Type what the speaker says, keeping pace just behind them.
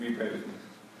you pray with me?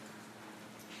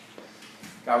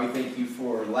 God, we thank you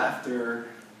for laughter.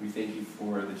 We thank you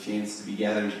for the chance to be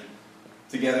gathered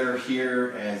together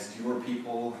here as your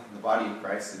people, the body of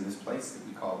Christ in this place that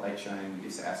we call Lightshine. We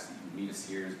just ask that you meet us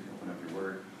here as we open up your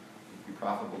word. Be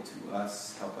profitable to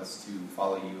us. Help us to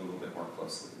follow you a little bit more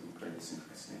closely. We pray this in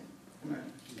Christ's name.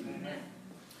 Amen.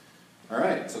 All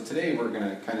right, so today we're going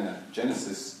to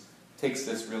Genesis takes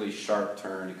this really sharp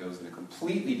turn. It goes in a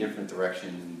completely different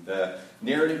direction. The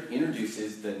narrative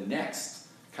introduces the next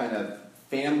kind of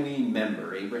family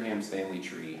member, Abraham's family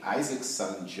tree, Isaac's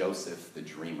son Joseph, the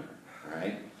dreamer. All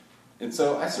right? And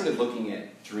so I started looking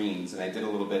at dreams, and I did a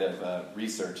little bit of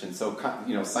research. And so,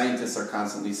 scientists are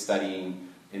constantly studying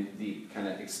the kind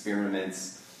of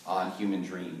experiments on human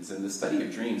dreams. And the study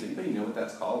of dreams, anybody know what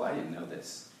that's called? I didn't know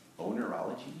this.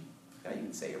 Oneirology? Did I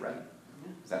even say it right?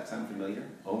 Does that sound familiar?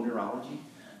 Oneirology?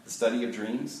 The study of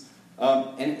dreams?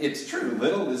 And it's true.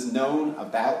 Little is known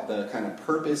about the kind of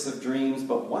purpose of dreams,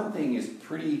 but one thing is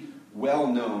pretty well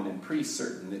known and pretty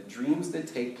certain, that dreams that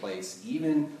take place,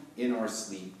 even in our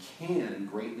sleep, can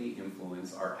greatly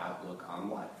influence our outlook on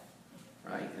life.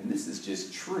 Right? And this is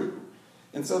just true.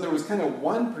 And so there was kind of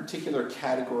one particular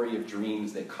category of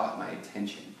dreams that caught my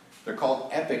attention. They're called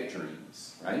epic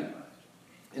dreams, right?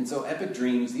 And so epic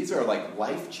dreams, these are like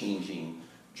life-changing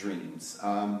dreams.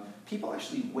 People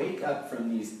actually wake up from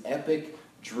these epic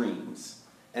dreams,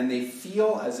 and they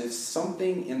feel as if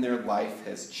something in their life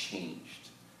has changed,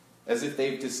 as if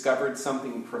they've discovered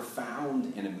something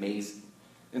profound and amazing.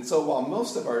 And so while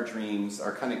most of our dreams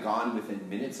are kind of gone within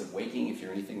minutes of waking, if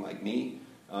you're anything like me,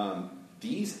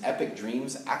 these epic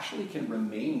dreams actually can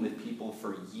remain with people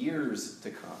for years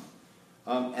to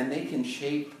come. And they can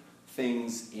shape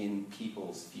things in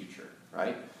people's future,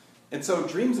 right? And so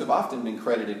dreams have often been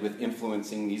credited with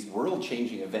influencing these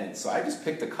world-changing events. So I just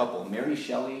picked a couple. Mary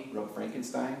Shelley wrote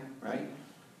Frankenstein, right?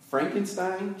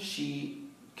 Frankenstein, she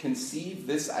conceived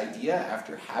this idea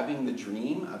after having the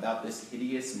dream about this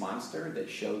hideous monster that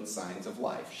showed signs of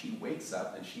life. She wakes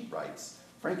up and she writes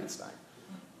Frankenstein.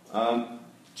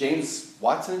 James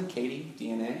Watson, Katie,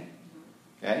 DNA,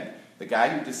 okay? The guy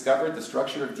who discovered the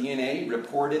structure of DNA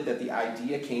reported that the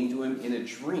idea came to him in a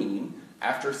dream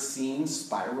after seeing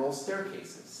spiral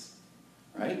staircases,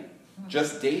 right?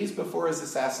 Just days before his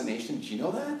assassination. Did you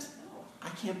know that? I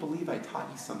can't believe I taught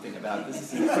you something about this.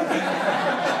 This is incredible.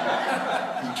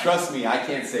 Trust me, I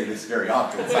can't say this very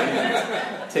often, so I need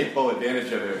to take full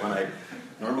advantage of it when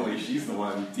normally she's the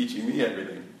one teaching me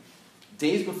everything.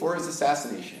 Days before his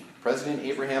assassination, President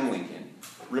Abraham Lincoln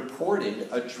reported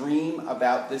a dream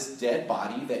about this dead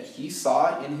body that he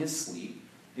saw in his sleep,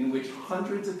 in which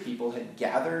hundreds of people had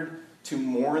gathered to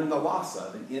mourn the loss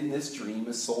of. And in this dream,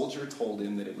 a soldier told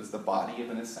him that it was the body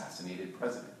of an assassinated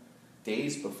president,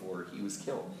 days before he was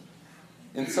killed.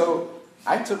 And so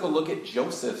I took a look at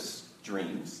Joseph's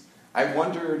dreams. I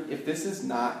wondered if this is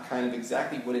not kind of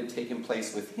exactly what had taken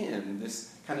place with him,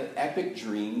 this kind of epic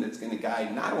dream that's going to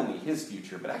guide not only his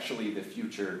future, but actually the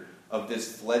future of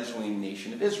this fledgling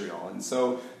nation of Israel. And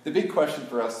so the big question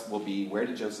for us will be, where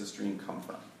did Joseph's dream come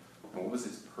from? And what was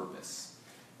its purpose?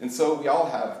 And so we all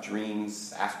have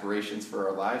dreams, aspirations for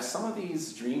our lives. Some of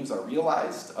these dreams are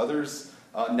realized, others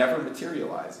never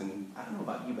materialize. And I don't know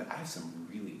about you, but I have some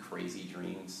really crazy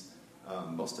dreams,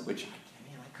 most of which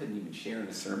I couldn't even share in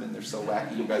a sermon. They're so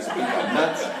wacky, you guys think I'm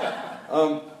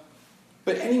nuts.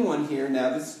 But anyone here,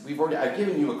 now I've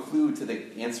given you a clue to the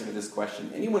answer to this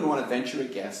question. Anyone want to venture a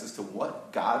guess as to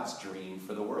what God's dream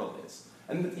for the world is?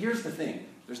 And here's the thing.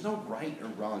 There's no right or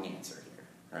wrong answer here,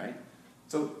 right?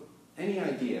 So any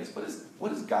ideas? What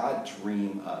does God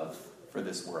dream of for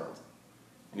this world?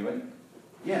 Anybody?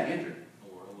 Yeah, Andrew.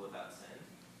 A world without sin.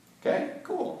 Okay,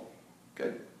 cool.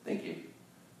 Good. Thank you.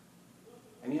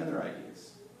 Any other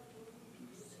ideas?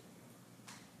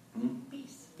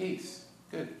 Peace. Peace.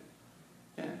 Good.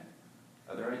 Yeah.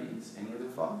 Other ideas? Any other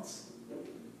thoughts?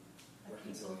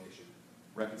 Reconciliation.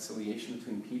 Reconciliation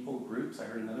between people, groups. I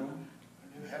heard another one.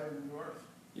 A new heaven and new earth.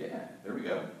 Yeah, there we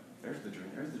go. There's the dream.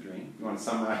 There's the dream. You want to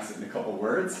summarize it in a couple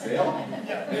words, Dale?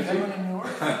 Yeah, new heaven and new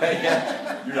earth.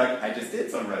 Yeah. You're like, I just did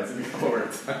summarize it in a couple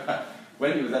words.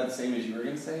 Wendy, was that the same as you were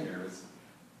going to say, or was?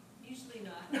 Usually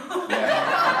not. No. Yeah.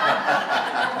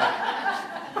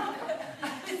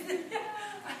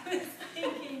 I was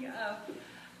thinking of,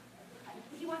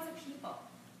 he wants a people.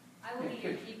 I will be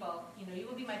your people. You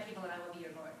will be my people and I will be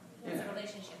your Lord. It's a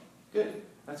relationship. Good.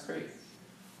 That's great.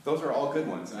 Those are all good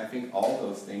ones. And I think all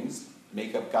those things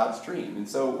make up God's dream. And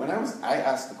so I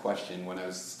asked the question when I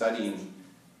was studying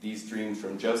these dreams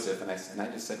from Joseph, and I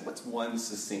just said,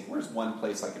 where's one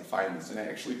place I can find this? And it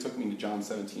actually took me to John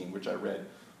 17, which I read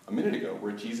a minute ago,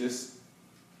 where Jesus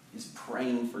is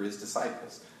praying for his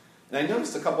disciples. And I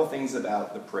noticed a couple things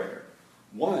about the prayer.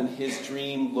 One, his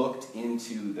dream looked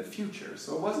into the future.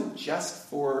 So it wasn't just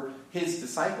for his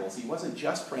disciples. He wasn't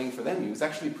just praying for them. He was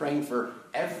actually praying for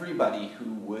everybody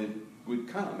who would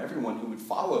come, everyone who would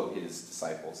follow his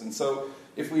disciples. And so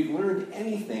if we've learned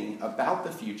anything about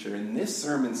the future in this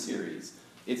sermon series,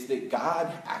 it's that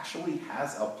God actually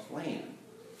has a plan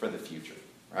for the future,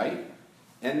 right?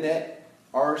 And that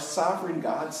our sovereign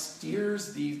God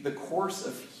steers the course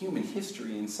of human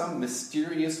history in some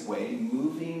mysterious way,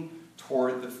 moving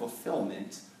toward the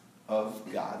fulfillment of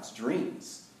God's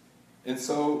dreams. And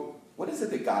so, what is it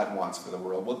that God wants for the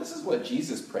world? Well, this is what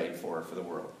Jesus prayed for the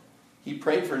world. He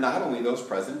prayed for not only those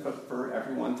present, but for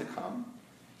everyone to come.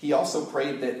 He also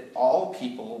prayed that all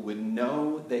people would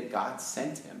know that God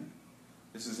sent him.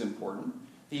 This is important.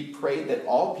 He prayed that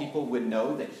all people would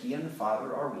know that he and the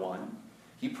Father are one.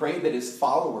 He prayed that his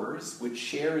followers would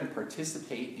share and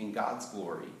participate in God's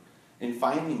glory. And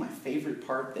finally, my favorite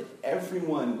part, that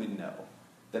everyone would know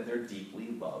that they're deeply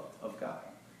loved of God.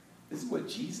 This is what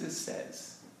Jesus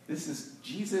says. This is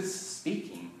Jesus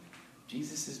speaking.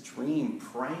 Jesus' dream,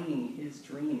 praying his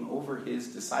dream over his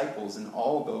disciples and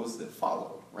all those that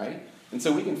follow, right? And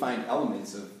so we can find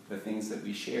elements of the things that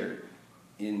we shared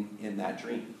in that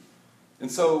dream.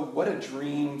 And so what a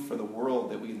dream for the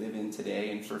world that we live in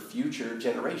today and for future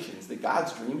generations. That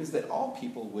God's dream is that all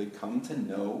people would come to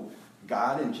know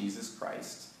God and Jesus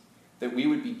Christ, that we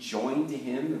would be joined to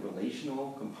him, the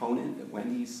relational component that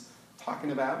Wendy's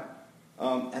talking about,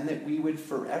 and that we would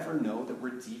forever know that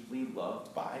we're deeply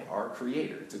loved by our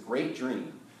Creator. It's a great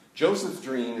dream. Joseph's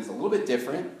dream is a little bit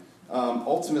different.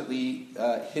 Ultimately,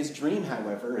 his dream,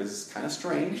 however, is kind of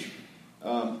strange.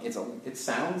 It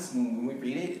sounds, when we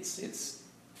read it, it's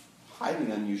highly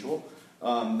unusual.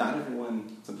 Not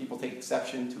everyone, some people take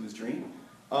exception to his dream.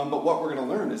 But what we're going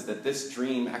to learn is that this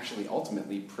dream actually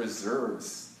ultimately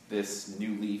preserves this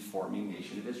newly forming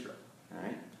nation of Israel. All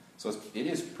right? So it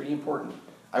is pretty important.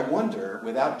 I wonder,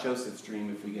 without Joseph's dream,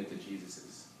 if we get to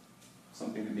Jesus's.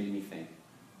 Something that made me think.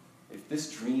 If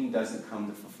this dream doesn't come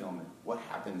to fulfillment, what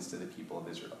happens to the people of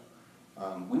Israel?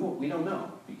 We don't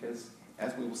know, because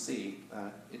as we will see,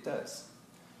 it does.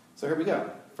 So here we go,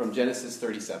 from Genesis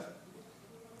 37.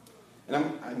 And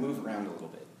I move around a little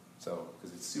bit,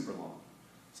 because it's super long.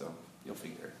 So you'll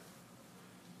figure it.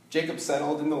 Jacob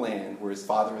settled in the land where his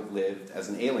father had lived as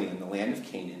an alien, the land of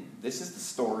Canaan. This is the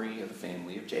story of the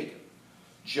family of Jacob.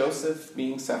 Joseph,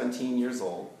 being 17 years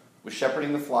old, was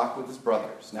shepherding the flock with his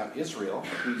brothers. Now Israel,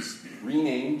 who's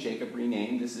Jacob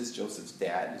renamed, this is Joseph's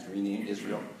dad, is renamed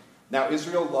Israel. Now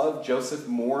Israel loved Joseph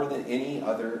more than any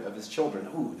other of his children.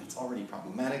 Ooh, that's already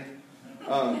problematic.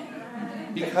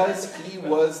 Because he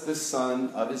was the son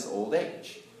of his old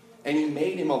age. And he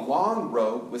made him a long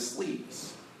robe with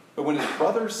sleeves. But when his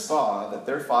brothers saw that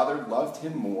their father loved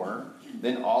him more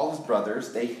than all his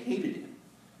brothers, they hated him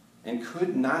and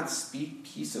could not speak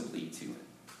peaceably to him.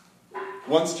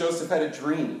 Once Joseph had a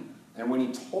dream, and when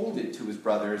he told it to his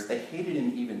brothers, they hated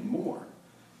him even more.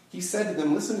 He said to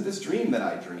them, "Listen to this dream that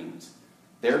I dreamed.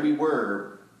 There we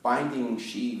were, binding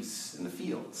sheaves in the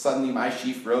field. Suddenly my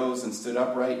sheaf rose and stood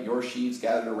upright. Your sheaves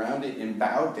gathered around it and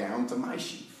bowed down to my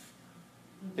sheaf."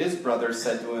 His brothers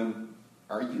said to him,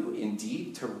 "Are you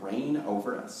indeed to reign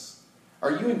over us?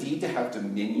 Are you indeed to have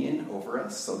dominion over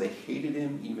us?" So they hated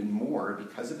him even more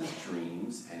because of his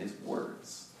dreams and his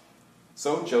words.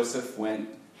 So Joseph went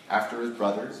after his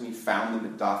brothers, and he found them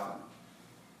at Dothan.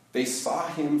 They saw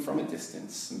him from a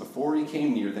distance, and before he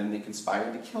came near them, they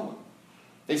conspired to kill him.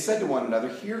 They said to one another,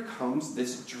 "Here comes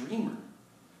this dreamer.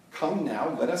 Come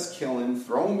now, let us kill him,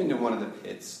 throw him into one of the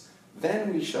pits.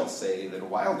 Then we shall say that a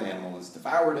wild animal has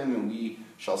devoured him, and we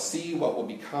shall see what will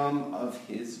become of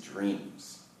his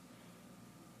dreams."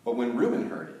 But when Reuben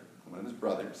heard it, one of his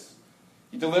brothers,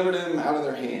 he delivered him out of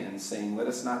their hands, saying, "Let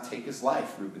us not take his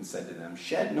life," Reuben said to them.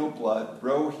 "Shed no blood,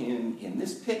 throw him in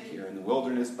this pit here in the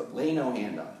wilderness, but lay no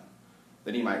hand on him,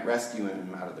 that he might rescue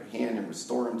him out of their hand and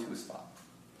restore him to his father."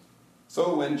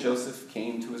 So when Joseph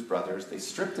came to his brothers, they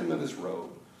stripped him of his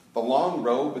robe, the long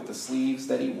robe with the sleeves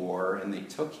that he wore, and they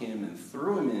took him and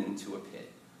threw him into a pit.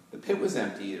 The pit was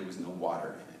empty, there was no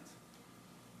water in it.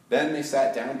 Then they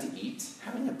sat down to eat.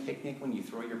 Having a picnic when you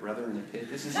throw your brother in a pit,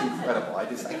 this is incredible. I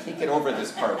can't get over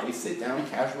this part. They sit down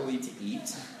casually to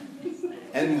eat.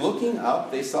 And looking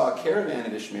up, they saw a caravan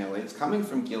of Ishmaelites coming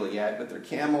from Gilead with their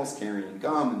camels carrying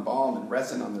gum and balm and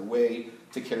resin on their way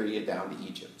to carry it down to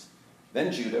Egypt.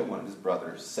 Then Judah, one of his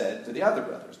brothers, said to the other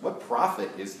brothers, "What profit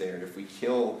is there if we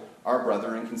kill our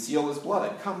brother and conceal his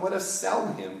blood? Come, let us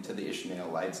sell him to the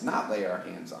Ishmaelites, not lay our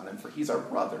hands on him, for he's our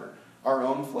brother, our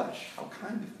own flesh." How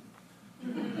kind of him.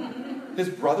 His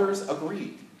brothers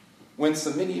agreed. When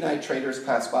some Midianite traders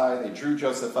passed by, they drew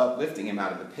Joseph up, lifting him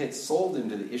out of the pit, sold him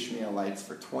to the Ishmaelites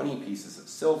for 20 pieces of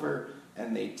silver,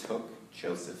 and they took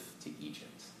Joseph to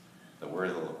Egypt. The word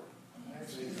of the Lord.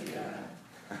 Thanks be to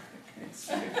God. Thanks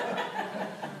be to God.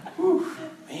 Whew,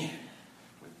 man,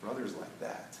 with brothers like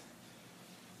that.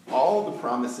 All the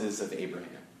promises of Abraham,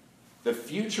 the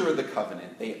future of the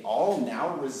covenant, they all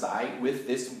now reside with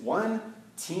this one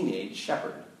teenage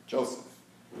shepherd, Joseph.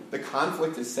 The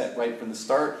conflict is set right from the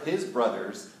start. His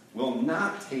brothers will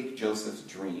not take Joseph's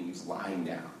dreams lying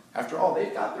down. After all,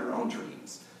 they've got their own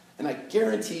dreams. And I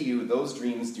guarantee you those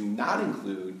dreams do not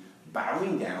include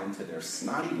bowing down to their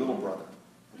snotty little brother.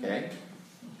 Okay?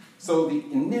 So the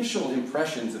initial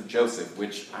impressions of Joseph,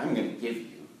 which I'm going to give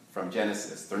you from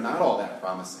Genesis, they're not all that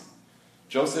promising.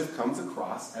 Joseph comes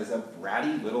across as a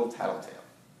bratty little tattletale.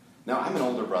 Now, I'm an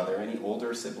older brother. Any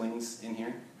older siblings in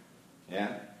here?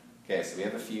 Yeah? Okay, so we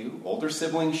have a few. Older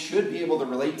siblings should be able to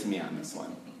relate to me on this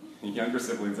one. Younger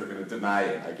siblings are going to deny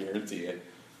it, I guarantee it.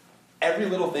 Every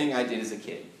little thing I did as a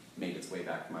kid made its way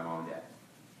back to my mom and dad.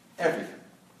 Everything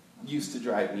used to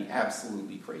drive me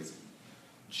absolutely crazy.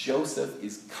 Joseph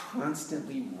is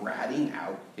constantly ratting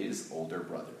out his older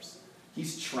brothers.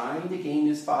 He's trying to gain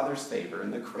his father's favor,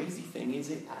 and the crazy thing is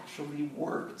it actually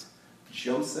worked.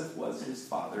 Joseph was his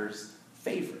father's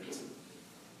favorite.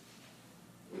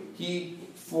 He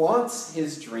flaunts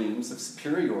his dreams of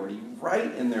superiority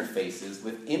right in their faces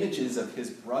with images of his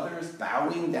brothers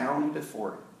bowing down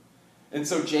before him. And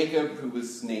so Jacob, who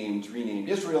was renamed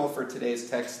Israel for today's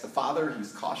text, the father,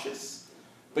 he's cautious,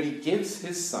 but he gives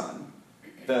his son,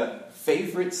 the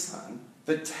favorite son,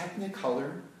 the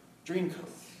Technicolor Dreamcoat.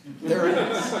 There it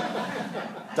is.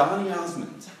 Donny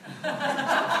Osmond.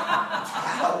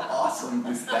 How awesome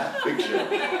is that picture?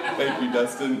 Thank you,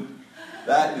 Dustin.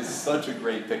 That is such a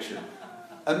great picture.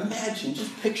 Imagine,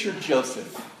 just picture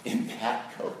Joseph in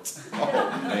that coat.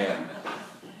 Oh, man.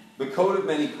 The coat of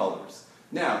many colors.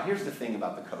 Now, here's the thing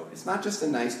about the coat. It's not just a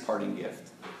nice parting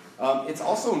gift. It's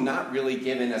also not really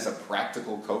given as a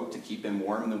practical coat to keep him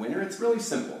warm in the winter. It's really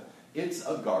simple. It's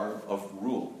a garb of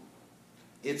rule.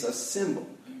 It's a symbol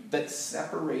that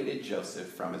separated Joseph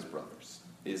from his brothers,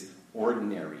 his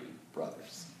ordinary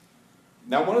brothers.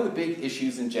 Now, one of the big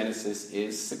issues in Genesis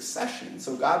is succession.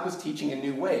 So God was teaching a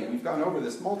new way. We've gone over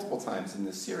this multiple times in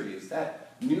this series.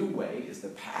 That new way is the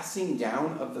passing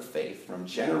down of the faith from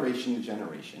generation to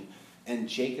generation. And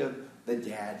Jacob, the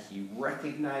dad, he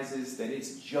recognizes that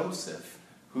it's Joseph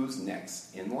who's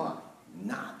next in line,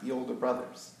 not the older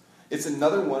brothers. It's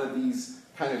another one of these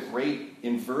kind of great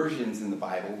inversions in the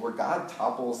Bible where God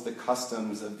topples the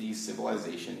customs of these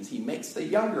civilizations. He makes the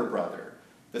younger brother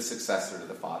the successor to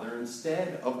the father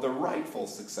instead of the rightful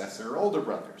successor, older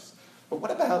brothers. But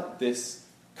what about this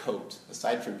coat,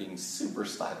 aside from being super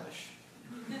stylish?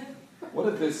 What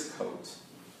of this coat?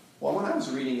 Well, when I was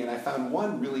reading it, I found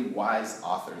one really wise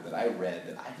author that I read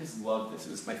that I just loved this.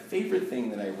 It was my favorite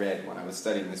thing that I read when I was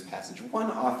studying this passage.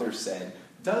 One author said,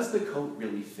 does the coat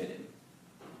really fit him?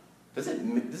 Does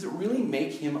it really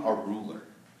make him a ruler?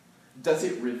 Does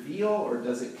it reveal or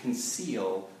does it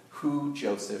conceal who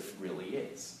Joseph really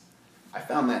is? I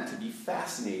found that to be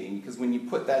fascinating because when you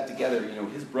put that together,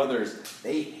 his brothers,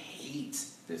 they hate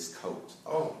this coat.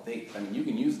 You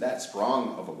can use that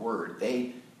strong of a word.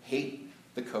 They hate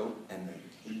the coat and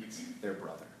they hate their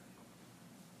brother.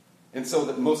 And so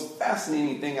the most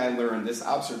fascinating thing I learned, this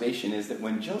observation, is that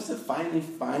when Joseph finally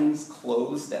finds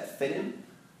clothes that fit him,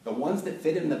 the ones that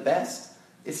fit him the best,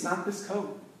 it's not this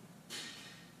coat.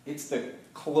 It's the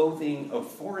clothing of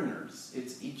foreigners.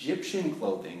 It's Egyptian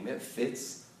clothing that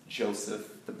fits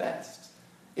Joseph the best.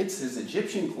 It's his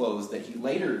Egyptian clothes that he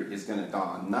later is going to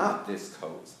don, not this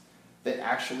coat, that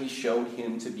actually showed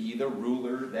him to be the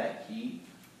ruler that he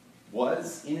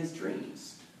was in his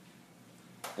dreams.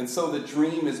 And so the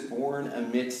dream is born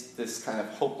amidst this kind of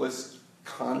hopeless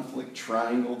conflict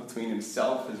triangle between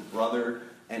himself, his brother,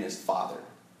 and his father.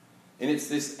 And it's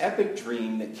this epic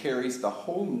dream that carries the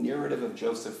whole narrative of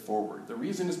Joseph forward. The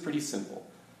reason is pretty simple.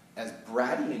 As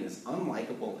bratty and as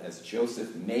unlikable as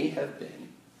Joseph may have been,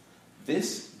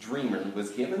 this dreamer was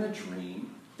given a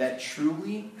dream that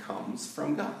truly comes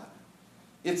from God.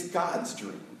 It's God's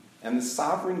dream. And the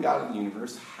sovereign God of the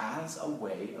universe has a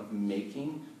way of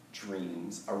making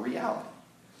dreams a reality.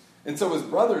 And so his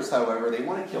brothers, however, they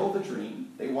want to kill the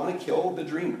dream. They want to kill the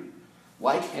dreamer.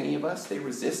 Like any of us, they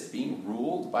resist being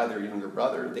ruled by their younger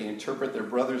brother. They interpret their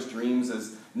brother's dreams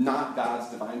as not God's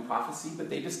divine prophecy,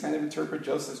 but they just kind of interpret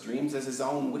Joseph's dreams as his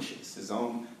own wishes,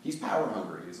 he's power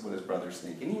hungry is what his brothers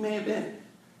think, and he may have been.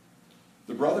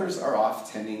 The brothers are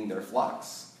off tending their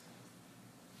flocks.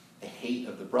 The hate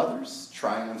of the brothers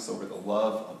triumphs over the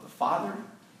love of the father.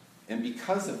 And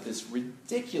because of this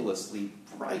ridiculously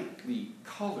brightly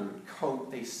colored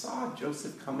coat, they saw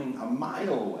Joseph coming a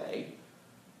mile away,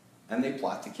 and they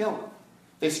plot to kill him.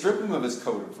 They strip him of his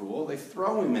coat of rule, they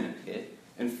throw him in a pit,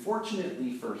 and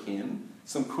fortunately for him,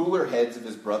 some cooler heads of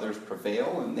his brothers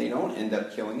prevail, and they don't end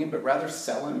up killing him, but rather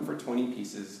sell him for 20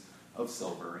 pieces of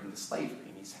silver into slavery,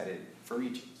 and he's headed for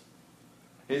Egypt.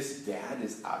 His dad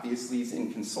is obviously he's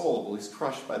inconsolable. He's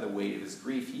crushed by the weight of his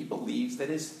grief. He believes that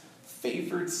his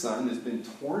favored son has been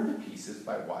torn to pieces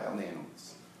by wild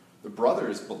animals. The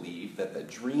brothers believe that the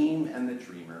dream and the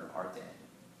dreamer are dead.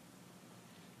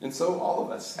 And so all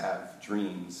of us have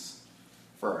dreams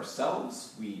for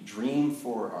ourselves. We dream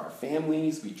for our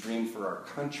families. We dream for our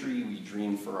country. We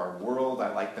dream for our world.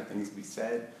 I like the things we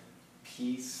said.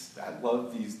 Peace. I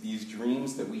love these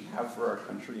dreams that we have for our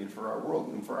country and for our world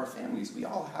and for our families. We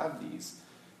all have these.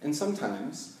 And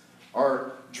sometimes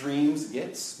our dreams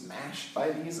get smashed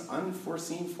by these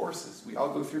unforeseen forces. We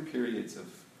all go through periods of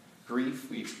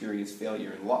grief. We experience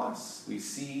failure and loss. We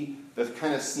see the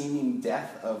kind of seeming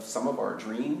death of some of our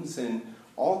dreams, and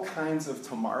all kinds of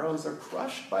tomorrows are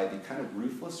crushed by the kind of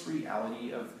ruthless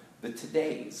reality of the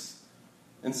todays.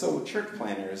 And so, church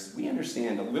planners, we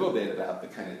understand a little bit about the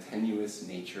kind of tenuous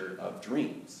nature of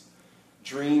dreams.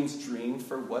 Dreams dream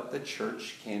for what the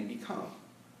church can become.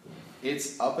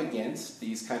 It's up against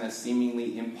these kind of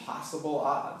seemingly impossible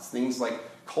odds. Things like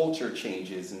culture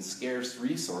changes and scarce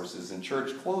resources and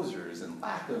church closures and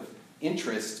lack of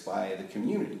interest by the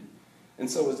community. And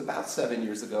so it was about 7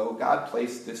 years ago, God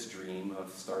placed this dream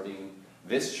of starting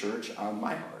this church on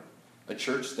my heart. A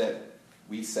church that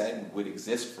we said would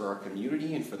exist for our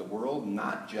community and for the world,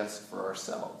 not just for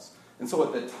ourselves. And so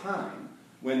at the time,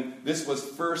 when this was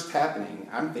first happening,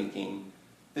 I'm thinking,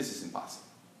 this is impossible.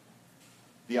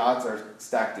 The odds are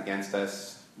stacked against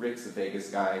us. Rick's a Vegas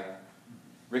guy.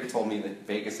 Rick told me that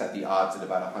Vegas had the odds at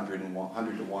about 100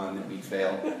 to 1 that we'd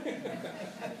fail.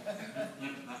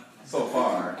 So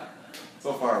far,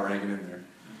 we're hanging in there.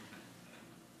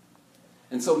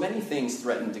 And so many things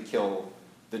threatened to kill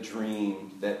the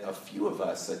dream that a few of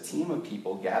us, a team of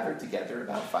people, gathered together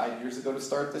about 5 years ago to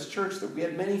start this church. That we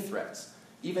had many threats.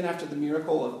 Even after the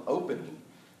miracle of opening,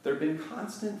 there have been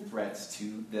constant threats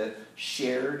to the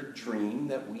shared dream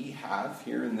that we have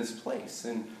here in this place.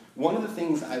 And one of the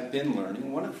things I've been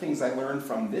learning, one of the things I learned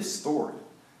from this story,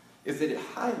 is that it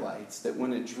highlights that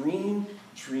when a dream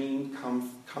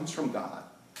comes from God,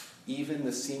 even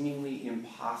the seemingly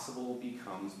impossible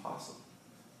becomes possible.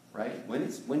 Right?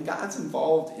 When God's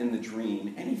involved in the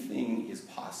dream, anything is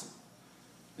possible.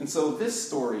 And so this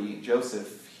story,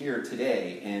 Joseph, here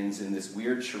today, ends in this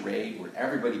weird charade where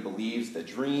everybody believes the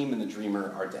dream and the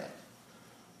dreamer are dead.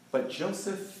 But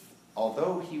Joseph,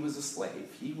 although he was a slave,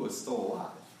 he was still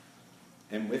alive.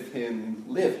 And with him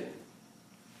living,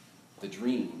 the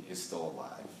dream is still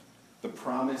alive. The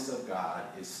promise of God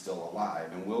is still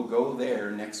alive. And we'll go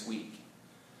there next week.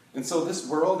 And so this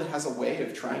world has a way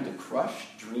of trying to crush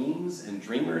dreams and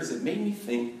dreamers. It made me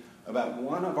think about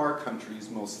one of our country's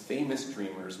most famous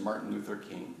dreamers, Martin Luther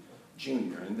King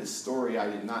Jr. And this story I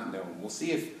did not know. We'll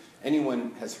see if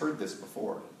anyone has heard this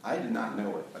before. I did not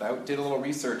know it, but I did a little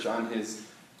research on his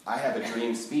I Have a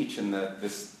Dream speech, and the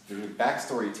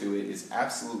backstory to it is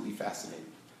absolutely fascinating.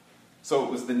 So it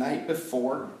was the night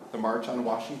before the March on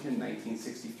Washington,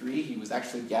 1963. He was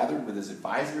actually gathered with his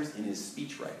advisors and his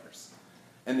speechwriters.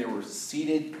 And they were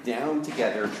seated down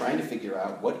together trying to figure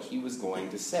out what he was going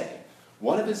to say.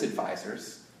 One of his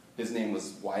advisors, his name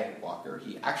was Wyatt Walker,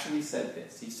 he actually said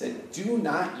this. He said, "Do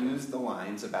not use the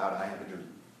lines about I have a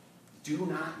dream. Do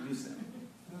not use them."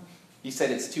 He said,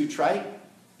 "It's too trite,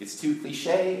 it's too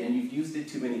cliche, and you've used it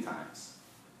too many times."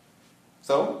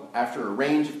 So, after a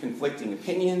range of conflicting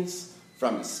opinions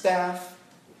from his staff,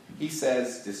 he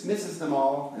dismisses them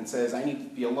all and says, "I need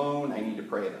to be alone, I need to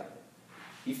pray about it."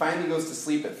 He finally goes to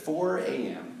sleep at 4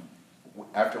 a.m.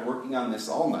 after working on this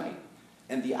all night,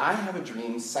 and the I Have a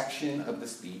Dream section of the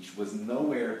speech was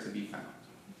nowhere to be found.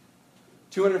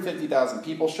 250,000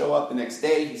 people show up the next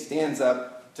day. He stands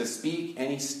up to speak,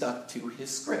 and he stuck to his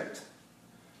script.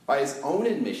 By his own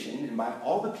admission, and by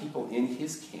all the people in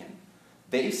his camp,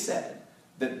 they said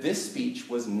that this speech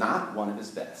was not one of his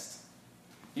best.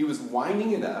 He was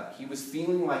winding it up. He was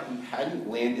feeling like he hadn't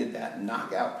landed that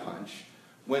knockout punch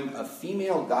when a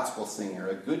female gospel singer,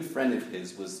 a good friend of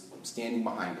his, was standing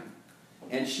behind him.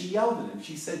 And she yelled at him.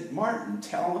 She said, "Martin,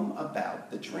 tell him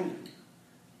about the dream."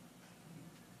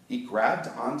 He grabbed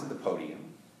onto the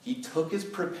podium. He took his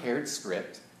prepared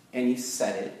script and he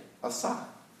set it aside.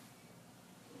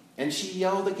 And she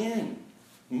yelled again,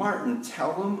 "Martin,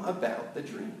 tell him about the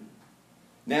dream."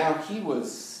 Now, he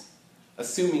was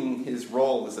assuming his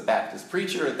role as a Baptist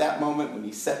preacher at that moment when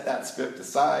he set that script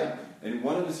aside. And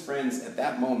one of his friends at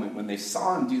that moment, when they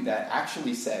saw him do that,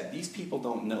 actually said, "These people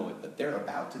don't know it, but they're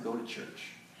about to go to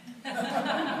church."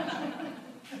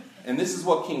 And this is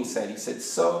what King said. He said,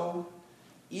 "So,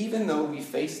 even though we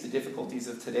face the difficulties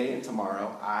of today and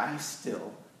tomorrow, I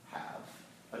still have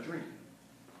a dream."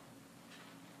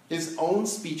 His own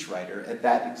speechwriter at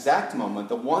that exact moment,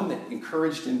 the one that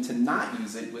encouraged him to not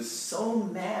use it, was so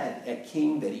mad at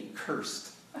King that he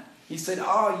cursed. He said,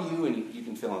 "Oh, you," and you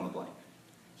can fill in the blank.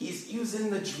 He's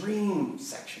using the dream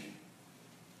section.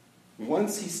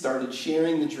 Once he started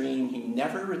sharing the dream, he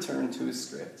never returned to his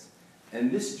script. And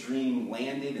this dream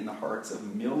landed in the hearts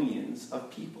of millions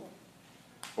of people.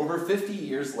 Over 50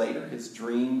 years later, his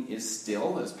dream is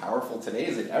still as powerful today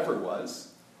as it ever was.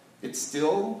 It's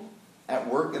still at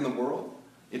work in the world.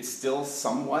 It's still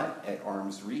somewhat at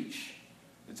arm's reach.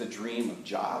 It's a dream of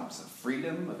jobs, of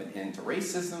freedom, of an end to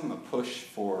racism, a push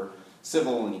for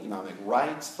civil and economic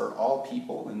rights for all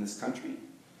people in this country.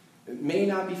 It may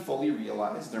not be fully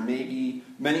realized. There may be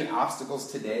many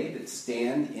obstacles today that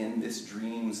stand in this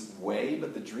dream's way,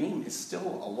 but the dream is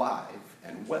still alive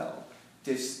and well,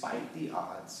 despite the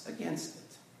odds against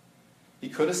it. He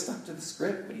could have stuck to the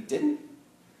script, but he didn't.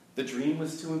 The dream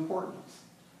was too important.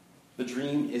 The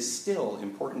dream is still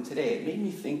important today. It made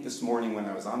me think this morning when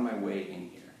I was on my way in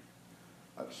here,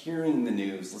 of hearing the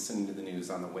news, listening to the news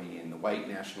on the way in, the white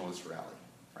nationalist rally,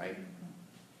 right?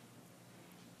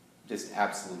 Just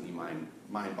absolutely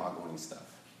mind-boggling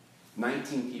stuff.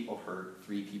 19 people hurt,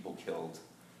 3 people killed.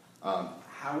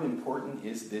 How important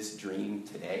is this dream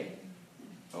today?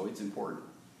 Oh, it's important.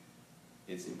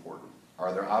 It's important.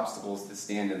 Are there obstacles that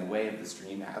stand in the way of this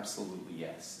dream? Absolutely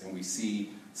yes. And we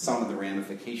see some of the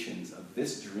ramifications of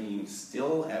this dream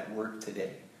still at work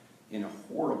today in a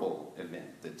horrible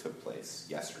event that took place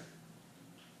yesterday.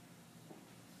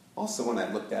 Also, when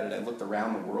I looked at it, I looked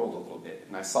around the world a little bit,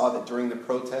 and I saw that during the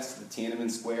protests at the Tiananmen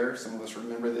Square, some of us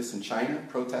remember this in China,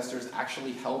 protesters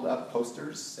actually held up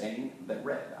posters saying that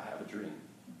read, "I have a dream."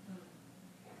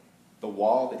 The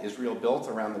wall that Israel built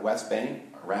around the West Bank,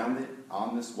 around it,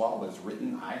 on this wall, is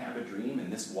written, "I have a dream,"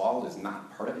 and this wall is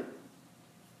not part of it.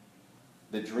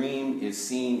 The dream is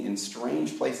seen in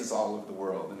strange places all over the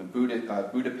world, in the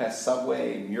Budapest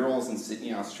subway, in murals in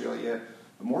Sydney, Australia.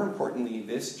 But more importantly,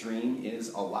 this dream is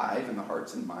alive in the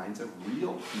hearts and minds of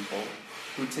real people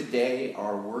who today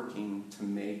are working to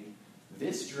make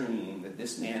this dream that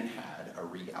this man had a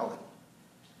reality.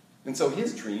 And so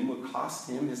his dream would cost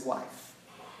him his life.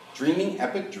 Dreaming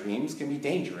epic dreams can be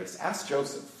dangerous. Ask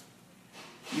Joseph.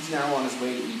 He's now on his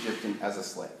way to Egypt as a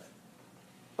slave.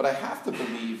 But I have to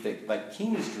believe that, like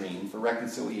King's dream for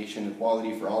reconciliation and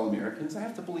equality for all Americans, I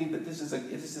have to believe that this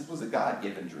was a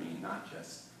God-given dream, not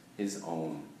just his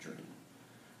own dream.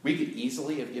 We could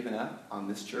easily have given up on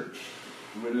this church.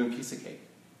 It would have been a piece of cake.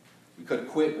 We could have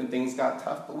quit when things got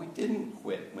tough, but we didn't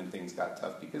quit when things got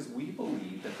tough because we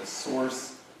believe that the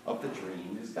source of the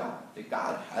dream is God, that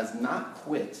God has not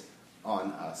quit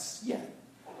on us yet.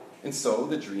 And so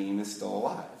the dream is still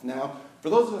alive. Now, for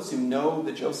those of us who know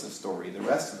the Joseph story, the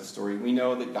rest of the story, we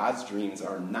know that God's dreams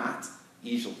are not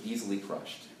easily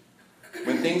crushed.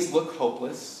 When things look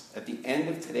hopeless, at the end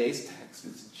of today's text,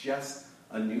 it's just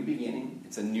a new beginning.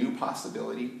 It's a new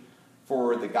possibility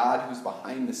for the God who's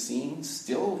behind the scenes,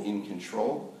 still in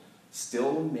control,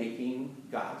 still making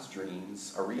God's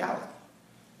dreams a reality.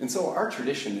 And so our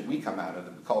tradition that we come out of,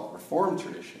 that we call the Reformed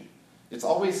tradition, it's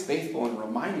always faithful in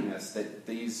reminding us that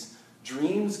these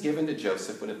dreams given to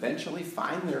Joseph would eventually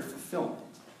find their fulfillment,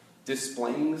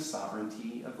 displaying the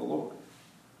sovereignty of the Lord.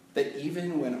 That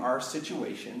even when our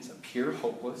situations appear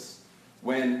hopeless,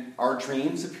 when our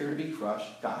dreams appear to be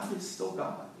crushed, God is still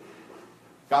God.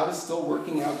 God is still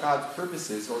working out God's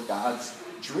purposes or God's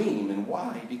dream. And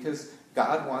why? Because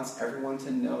God wants everyone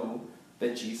to know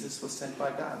that Jesus was sent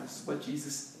by God. This is what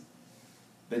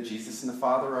that Jesus and the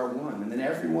Father are one. And then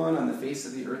everyone on the face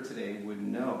of the earth today would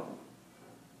know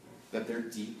that they're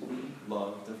deeply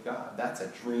loved of God. That's a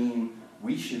dream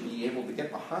we should be able to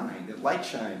get behind. At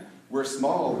Lightshine, we're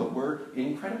small, but we're an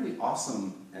incredibly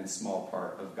awesome and small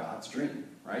part of God's dream,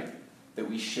 right? That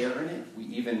we share in it, we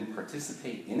even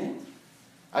participate in it.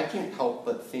 I can't help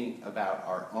but think about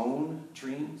our own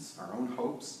dreams, our own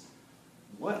hopes.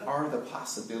 What are the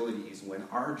possibilities when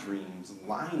our dreams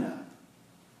line up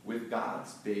with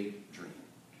God's big dream?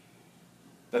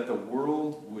 That the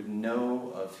world would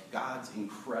know of God's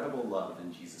incredible love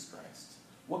in Jesus Christ.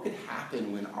 What could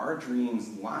happen when our dreams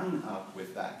line up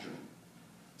with that dream?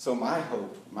 So my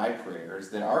hope, my prayer is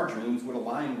that our dreams would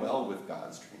align well with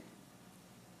God's dream.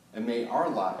 And may our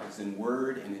lives in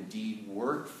word and in deed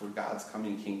work for God's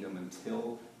coming kingdom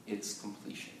until its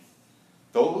completion.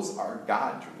 Those are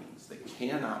God dreams that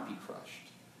cannot be crushed,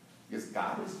 because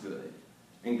God is good,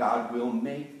 and God will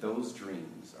make those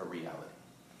dreams a reality.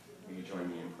 Will you join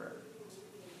me in prayer?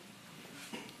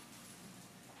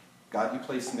 God, you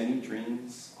place many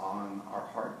dreams on our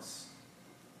hearts,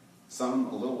 some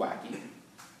a little wacky,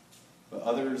 but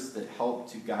others that help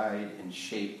to guide and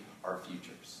shape our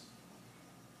futures.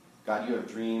 God, you have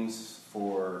dreams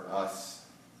for us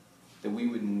that we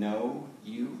would know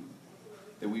you,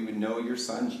 that we would know your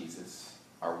Son, Jesus,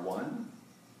 our one,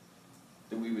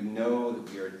 that we would know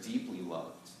that we are deeply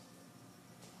loved.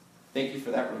 Thank you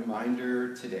for that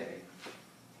reminder today.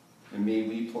 And may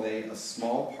we play a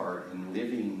small part in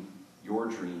living your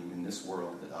dream in this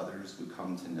world that others would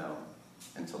come to know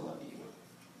and to love you.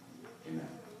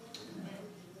 Amen.